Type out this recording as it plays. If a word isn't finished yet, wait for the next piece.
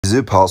Is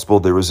it possible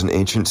there was an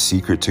ancient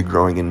secret to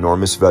growing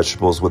enormous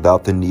vegetables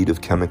without the need of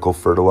chemical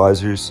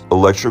fertilizers?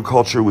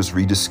 Electroculture was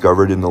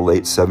rediscovered in the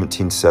late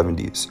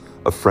 1770s.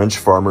 A French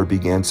farmer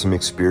began some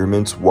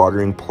experiments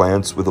watering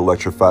plants with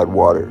electrified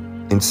water.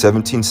 In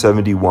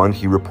 1771,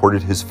 he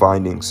reported his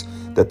findings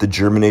that the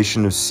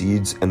germination of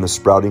seeds and the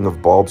sprouting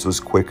of bulbs was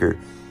quicker,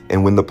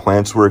 and when the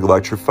plants were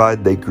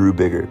electrified, they grew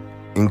bigger.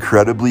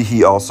 Incredibly,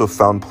 he also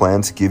found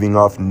plants giving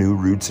off new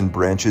roots and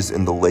branches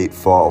in the late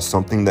fall,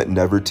 something that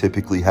never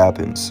typically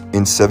happens.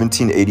 In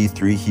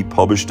 1783, he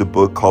published a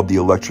book called The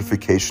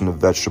Electrification of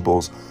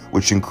Vegetables,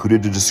 which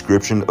included a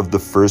description of the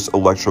first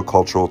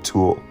electrocultural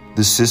tool.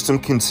 The system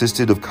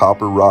consisted of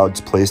copper rods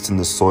placed in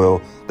the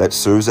soil that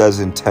serves as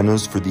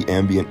antennas for the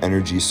ambient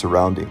energy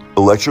surrounding.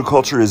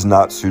 Electroculture is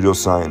not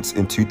pseudoscience.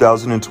 In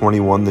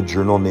 2021, the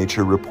journal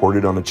Nature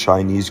reported on a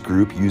Chinese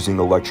group using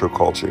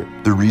electroculture.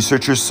 The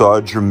researchers saw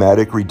a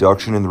dramatic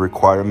reduction in the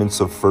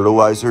requirements of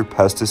fertilizer,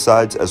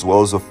 pesticides, as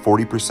well as a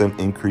 40%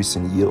 increase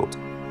in yield.